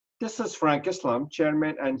This is Frank Islam,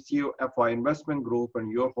 Chairman and CEO of FI Investment Group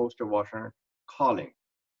and your host of Washington Calling,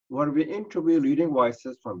 where we interview leading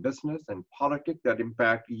voices from business and politics that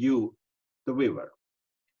impact you, the viewer.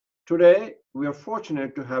 Today, we are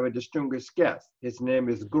fortunate to have a distinguished guest. His name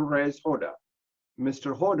is Gulrez Hoda.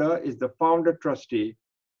 Mr. Hoda is the founder trustee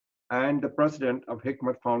and the president of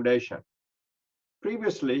Hikmat Foundation.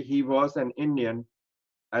 Previously, he was an Indian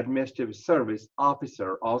Administrative Service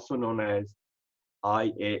Officer, also known as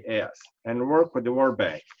IAS, and worked for the World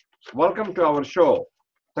Bank. Welcome to our show.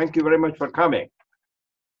 Thank you very much for coming.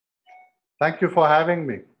 Thank you for having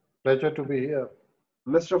me. Pleasure to be here.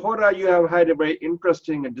 Mr. Hoda, you have had a very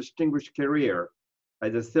interesting and distinguished career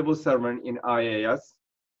as a civil servant in IAS,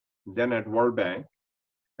 then at World Bank,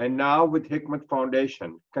 and now with Hikmat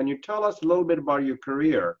Foundation. Can you tell us a little bit about your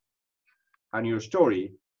career and your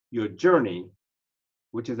story, your journey,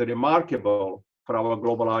 which is remarkable for our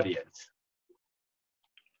global audience?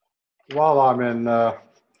 Well,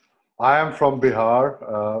 I am from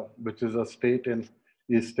Bihar, which is a state in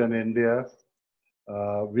eastern India.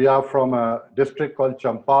 We are from a district called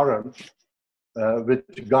Champaran,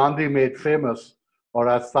 which Gandhi made famous, or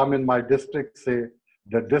as some in my district say,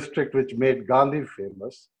 the district which made Gandhi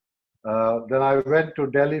famous. Then I went to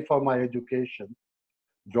Delhi for my education,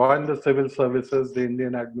 joined the civil services, the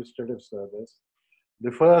Indian Administrative Service.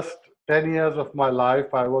 The first 10 years of my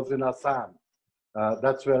life, I was in Assam.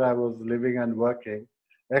 That's where I was living and working.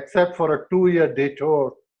 Except for a 2-year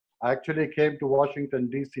detour, I actually came to Washington,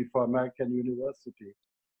 D.C. for American University.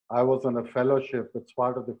 I was on a fellowship. It's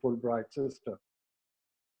part of the Fulbright system.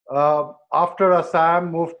 After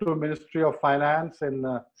Assam, moved to Ministry of Finance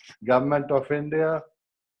in Government of India.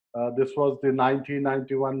 This was the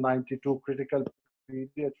 1991-92 critical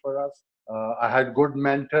period for us. I had good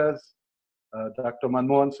mentors. Dr.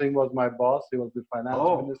 Manmohan Singh was my boss. He was the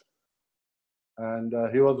finance minister. And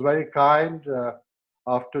he was very kind.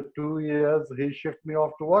 After 2 years, he shipped me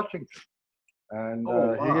off to Washington. And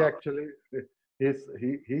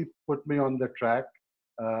he put me on the track.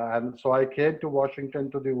 And so I came to Washington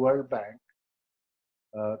to the World Bank.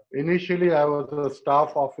 Initially, I was a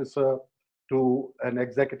staff officer to an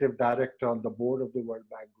executive director on the board of the World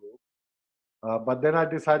Bank Group. But then I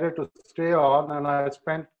decided to stay on, and I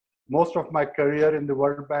spent most of my career in the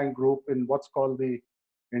World Bank Group in what's called the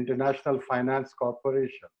International Finance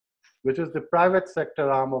Corporation, which is the private sector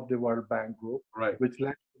arm of the World Bank Group, right, which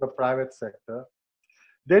led to the private sector.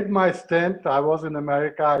 Did my stint. I was in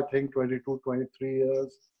America, I think 22, 23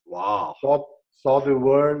 years. Wow. Saw the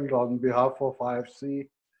world on behalf of IFC,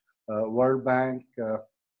 World Bank.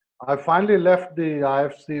 I finally left the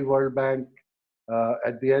IFC World Bank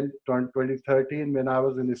at the end of 2013 when I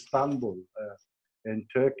was in Istanbul, in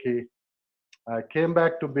Turkey. I came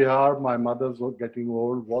back to Bihar. My mother was getting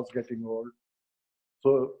old.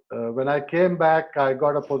 So when I came back, I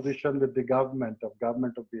got a position with the government of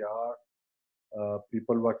Bihar.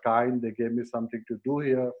 People were kind. They gave me something to do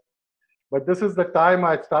here. But this is the time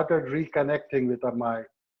I started reconnecting with my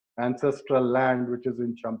ancestral land, which is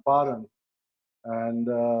in Champaran. And,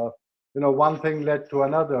 one thing led to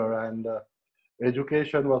another. And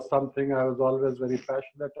education was something I was always very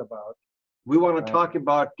passionate about. We want to talk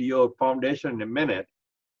about your foundation in a minute.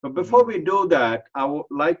 But before we do that, I would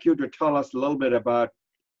like you to tell us a little bit about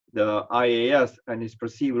the IAS and its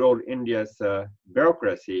perceived role in India's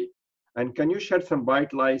bureaucracy. And can you shed some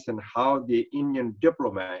bright lights on how the Indian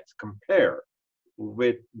diplomats compare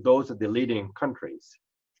with those of the leading countries,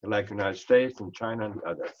 like the United States and China and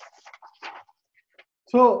others?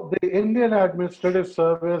 So the Indian Administrative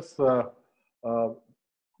Service, the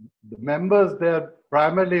members there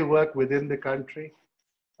primarily work within the country,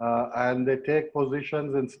 and they take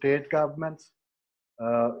positions in state governments.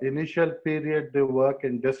 Initial period, they work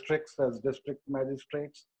in districts as district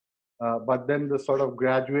magistrates, but then they sort of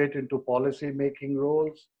graduate into policy-making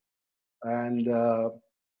roles. And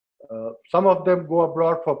some of them go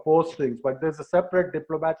abroad for postings, but there's a separate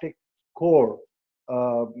diplomatic corps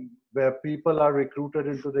where people are recruited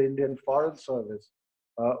into the Indian Foreign Service,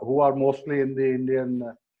 who are mostly in the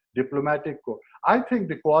Indian diplomatic corps. I think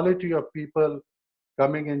the quality of people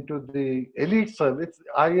coming into the elite service,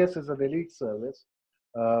 IAS is an elite service.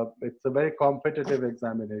 It's a very competitive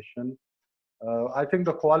examination. I think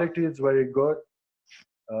the quality is very good.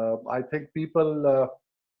 I think people,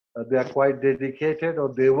 they are quite dedicated,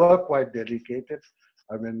 or they were quite dedicated.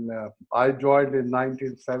 I mean, I joined in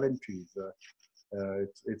 1970s.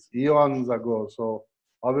 It's eons ago, so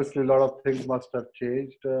obviously a lot of things must have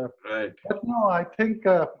changed. Right. But no, I think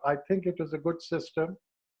it was a good system.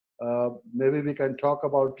 Maybe we can talk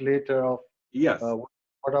about later of Yes.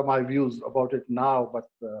 what are my views about it now, but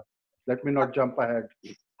let me not jump ahead.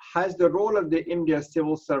 has the role of the India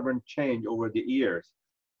civil servant changed over the years?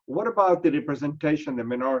 What about the representation of the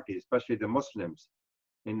minority, especially the Muslims,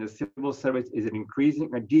 in the civil service? Is it increasing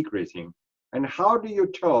or decreasing? And how do you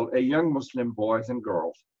tell a young Muslim boys and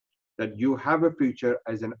girls that you have a future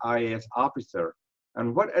as an IAS officer?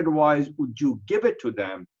 And what advice would you give it to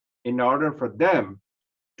them in order for them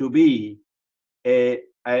to be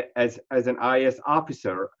as an IAS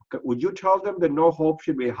officer? Would you tell them that no hope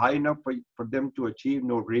should be high enough for them to achieve,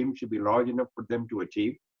 no dream should be large enough for them to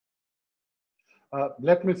achieve?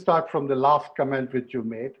 Let me start from the last comment which you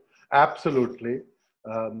made. Absolutely.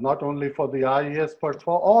 Not only for the IAS, but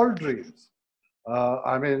for all dreams.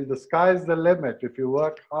 I mean, the sky is the limit. If you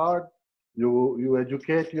work hard, you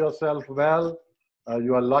educate yourself well,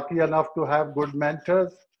 you are lucky enough to have good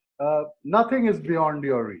mentors, nothing is beyond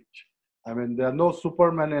your reach. I mean, there are no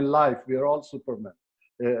supermen in life. We are all supermen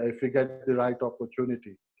if we get the right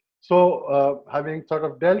opportunity. So having sort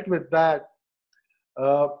of dealt with that,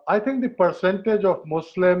 I think the percentage of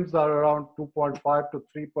Muslims are around 2.5 to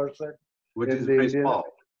 3% Which in is the very Indian. small.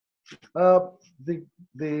 Uh,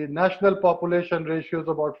 the national population ratio is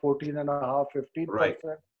about 14.5, 15%. Right.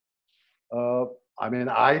 I mean,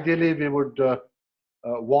 ideally, we would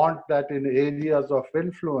want that in areas of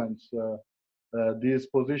influence, these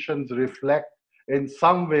positions reflect in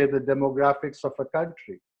some way the demographics of a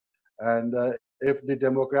country. And if the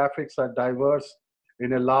demographics are diverse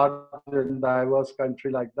in a large and diverse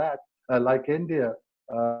country like that, like India,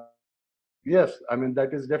 yes, I mean,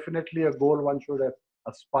 that is definitely a goal one should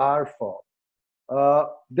aspire for.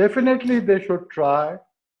 Definitely, they should try.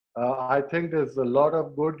 I think there's a lot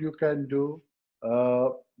of good you can do,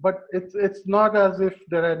 but it's not as if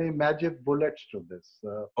there are any magic bullets to this.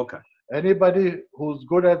 Okay. Anybody who's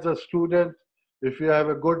good as a student, if you have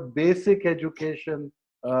a good basic education,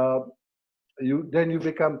 then you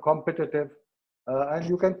become competitive, and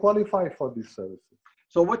you can qualify for these services.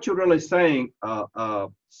 So what you're really saying,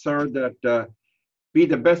 sir, that be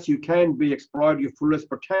the best you can be, exploit your fullest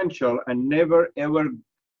potential, and never ever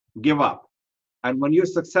give up. And when you're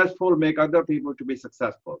successful, make other people to be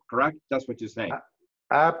successful. Correct? That's what you're saying.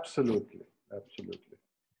 Absolutely, absolutely.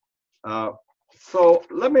 So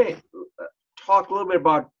let me talk a little bit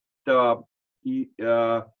about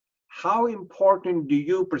how important do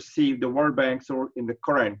you perceive the World Bank's role in the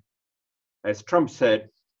current, as Trump said,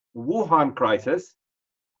 Wuhan crisis,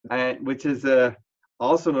 and which is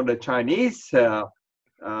also known as Chinese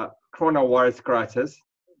coronavirus crisis,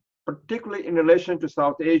 particularly in relation to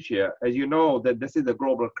South Asia. As you know, that this is a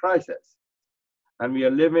global crisis, and we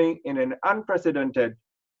are living in an unprecedented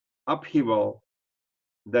upheaval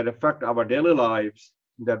that affect our daily lives,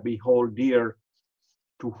 that we hold dear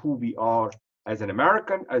to who we are as an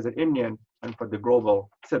American, as an Indian, and for the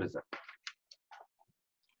global citizen.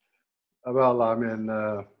 Well, I mean,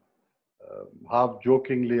 half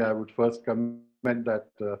jokingly, I would first comment that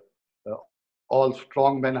all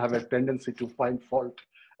strong men have a tendency to find fault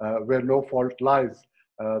where no fault lies.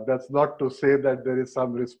 That's not to say that there is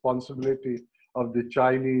some responsibility of the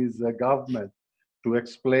Chinese government to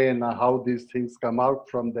explain how these things come out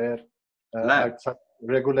from there at such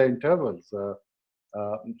regular intervals.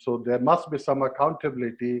 So there must be some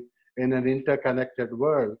accountability in an interconnected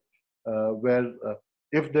world where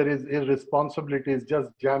if there is irresponsibility, it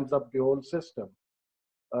just jams up the whole system.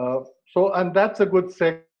 And that's a good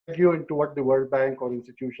segue into what the World Bank or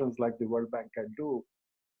institutions like the World Bank can do.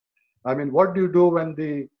 I mean, what do you do when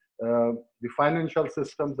the financial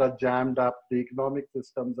systems are jammed up, the economic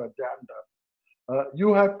systems are jammed up?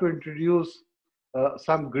 You have to introduce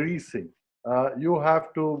some greasing. You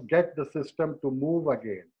have to get the system to move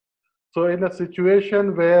again. So in a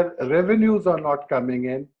situation where revenues are not coming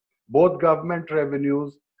in, both government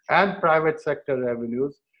revenues and private sector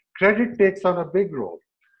revenues, credit takes on a big role.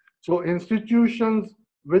 So institutions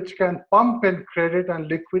which can pump in credit and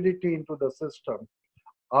liquidity into the system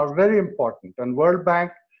are very important. And World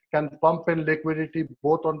Bank can pump in liquidity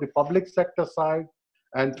both on the public sector side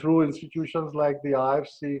and through institutions like the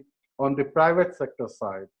IFC on the private sector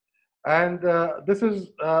side. And this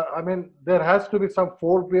is, I mean, there has to be some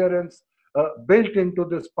forbearance built into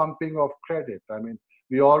this pumping of credit. I mean,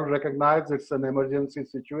 we all recognize it's an emergency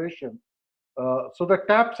situation. So the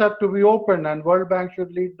taps have to be open and World Bank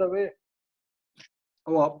should lead the way.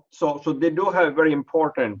 Well, so they do have a very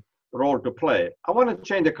important role to play. I want to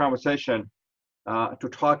change the conversation to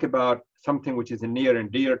talk about something which is near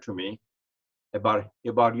and dear to me, about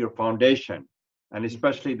your foundation, and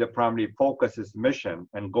especially the primary focus is mission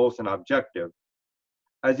and goals and objective.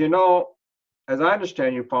 As you know, as I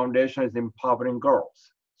understand, your foundation is empowering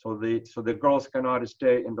girls. So the girls cannot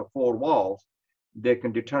stay in the four walls. They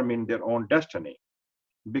can determine their own destiny.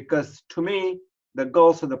 because to me, the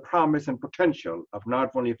girls are the promise and potential of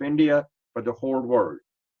not only of India, but the whole world,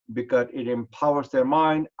 because it empowers their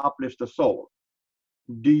mind, uplifts the soul.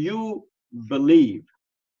 Do you believe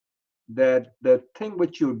that the thing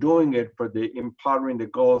which you're doing it for the empowering the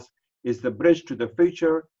girls is the bridge to the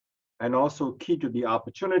future and also key to the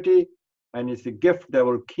opportunity, and it's a gift that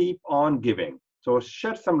will keep on giving? So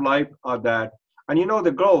shed some light on that. And you know,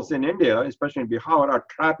 the girls in India, especially in Bihar, are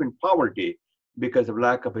trapped in poverty because of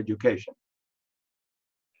lack of education.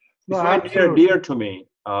 No, It's very near and absolutely. dear to me,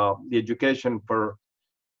 the education for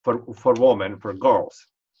women, for girls.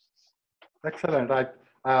 Excellent.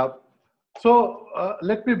 So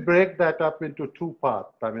let me break that up into two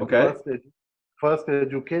parts. I mean, Okay? first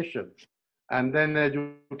education, and then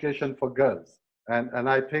education for girls. And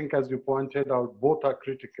I think, as you pointed out, both are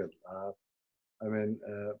critical. I mean,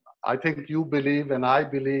 I think you believe, and I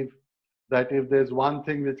believe, that if there's one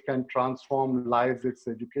thing which can transform lives, it's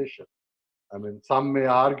education. I mean, some may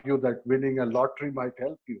argue that winning a lottery might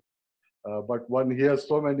help you, but one hears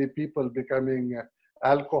so many people becoming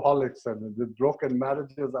alcoholics and with broken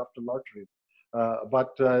marriages after lotteries.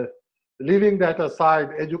 But leaving that aside,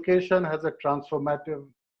 education has a transformative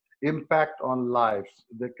impact on lives.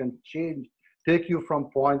 They can change, take you from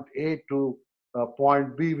point A to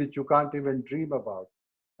point B, which you can't even dream about.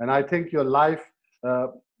 And I think your life, uh,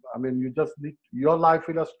 I mean, you just need, your life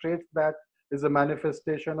illustrates that, is a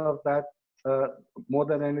manifestation of that uh, more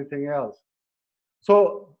than anything else.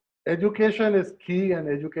 So education is key and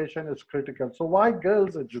education is critical. So why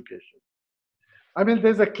girls' education? I mean,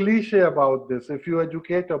 there's a cliche about this. If you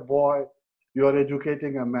educate a boy, you're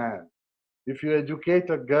educating a man. If you educate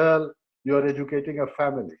a girl, you're educating a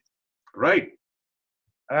family. Right.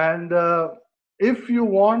 And if you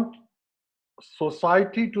want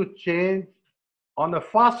society to change on a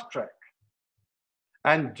fast track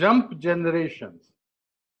and jump generations,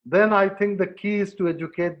 then I think the key is to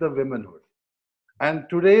educate the womanhood. And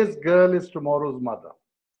today's girl is tomorrow's mother.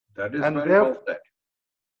 That is And very well therefore, said.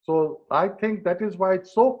 so I think that is why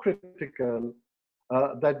it's so critical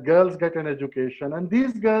that girls get an education. And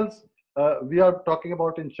these girls, we are talking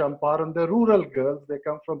about in Champaran, the rural girls, they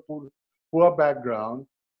come from poor background.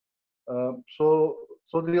 So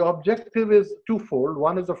the objective is twofold.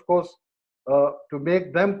 One is, of course, to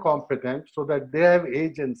make them competent so that they have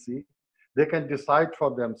agency. They can decide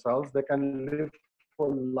for themselves. They can live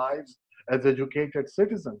full lives as educated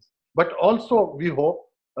citizens. But also, we hope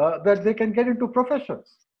that they can get into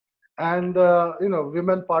professions. And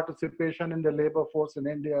women participation in the labor force in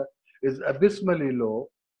India is abysmally low.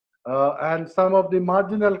 And some of the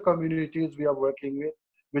marginal communities we are working with,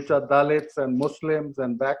 which are Dalits and Muslims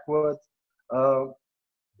and backwards, uh,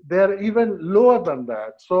 they're even lower than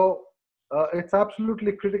that. So it's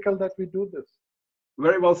absolutely critical that we do this.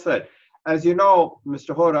 Very well said. As you know,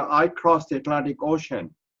 Mr. Hoda, I crossed the Atlantic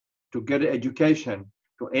Ocean to get an education,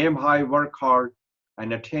 to aim high, work hard,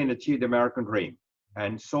 and achieve the American dream.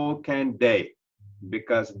 And so can they,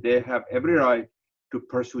 because they have every right to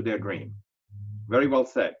pursue their dream. Very well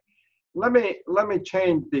said. Let me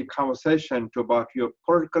change the conversation to about your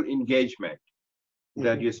political engagement,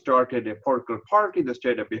 that Mhm. you started a political party, the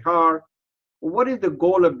state of Bihar. What is the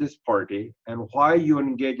goal of this party and why you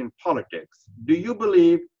engage in politics? Do you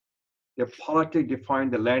believe that politics define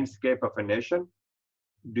the landscape of a nation?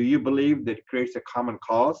 Do you believe that it creates a common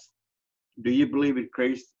cause? Do you believe it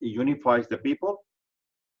creates, it unifies the people?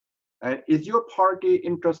 And is your party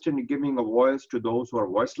interested in giving a voice to those who are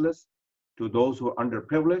voiceless, to those who are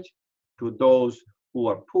underprivileged, to those who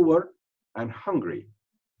are poor and hungry?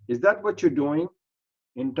 Is that what you're doing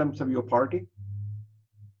in terms of your party?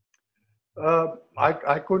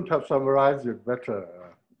 I couldn't have summarized it better,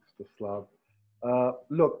 Mr. Slav.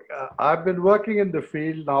 Look, I've been working in the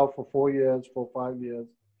field now for 4 years, for 5 years.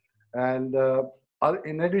 And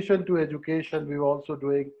in addition to education, we're also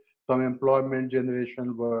doing some employment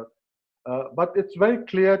generation work. But it's very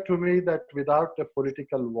clear to me that without a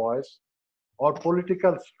political voice or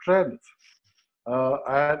political strength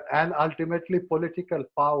and ultimately political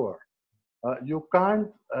power, you can't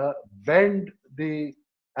bend the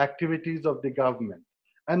activities of the government.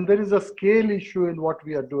 And there is a scale issue in what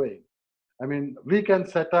we are doing. I mean, we can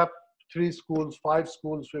set up 3 schools, 5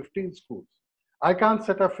 schools, 15 schools. I can't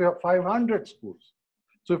set up 500 schools.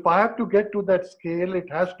 So if I have to get to that scale, it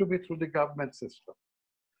has to be through the government system.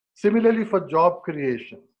 Similarly, for job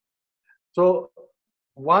creation. So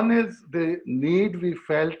one is the need we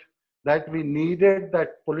felt that we needed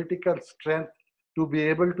that political strength to be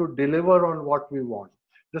able to deliver on what we want.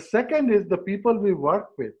 The second is the people we work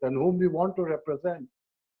with and whom we want to represent.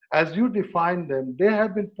 As you define them, they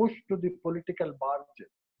have been pushed to the political margin.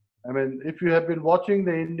 I mean, if you have been watching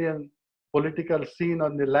the Indian political scene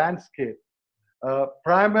on the landscape,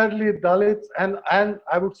 primarily Dalits and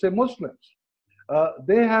I would say Muslims,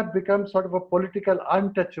 they have become sort of a political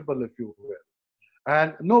untouchable, if you will.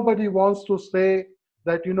 And nobody wants to say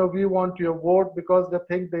that, we want your vote because they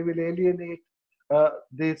think they will alienate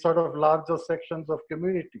the sort of larger sections of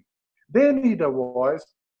community. They need a voice.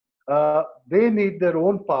 They need their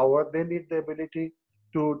own power. They need the ability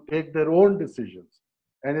to take their own decisions.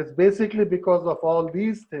 And it's basically because of all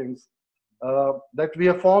these things that we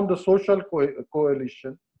have formed a social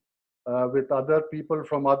coalition with other people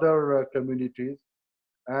from other communities,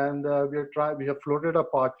 and we have floated a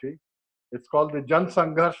party. It's called the Jan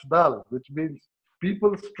Sangharsh Dal, which means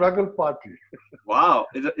People Struggle Party. Wow,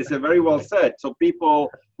 it's a very well said. So people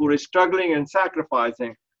who are struggling and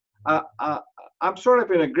sacrificing. Uh, uh, I'm sort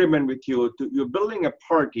of in agreement with you. You're building a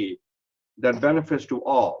party that benefits to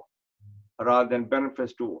all, rather than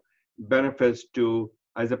benefits to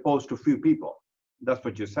as opposed to few people. That's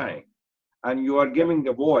what you're saying, and you are giving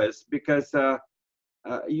the voice because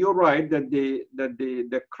you're right that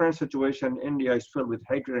the current situation in India is filled with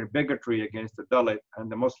hatred and bigotry against the Dalit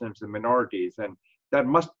and the Muslims and minorities, and that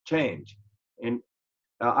must change. In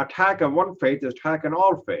attack on one faith is attack on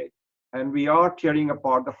all faith, and we are tearing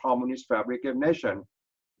apart the harmonious fabric of nation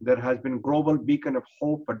that has been global beacon of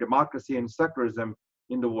hope for democracy and secularism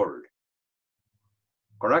in the world.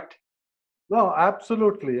 Correct? No,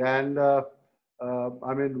 absolutely. And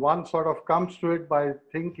I mean, one sort of comes to it by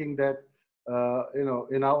thinking that,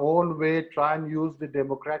 in our own way, try and use the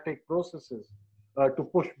democratic processes to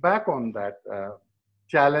push back on that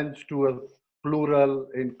challenge to a plural,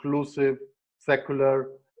 inclusive, secular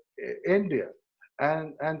India.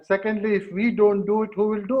 And secondly, if we don't do it, who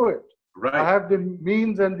will do it? I Right. have the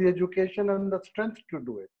means and the education and the strength to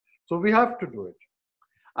do it. So we have to do it.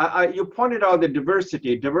 You pointed out the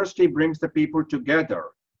diversity. Diversity brings the people together.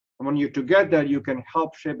 And when you're together, you can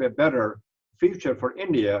help shape a better future for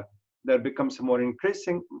India that becomes a more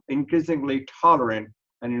increasingly tolerant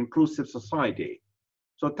and inclusive society.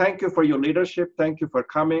 So thank you for your leadership. Thank you for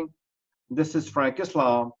coming. This is Frank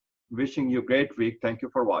Islam, wishing you a great week. Thank you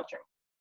for watching.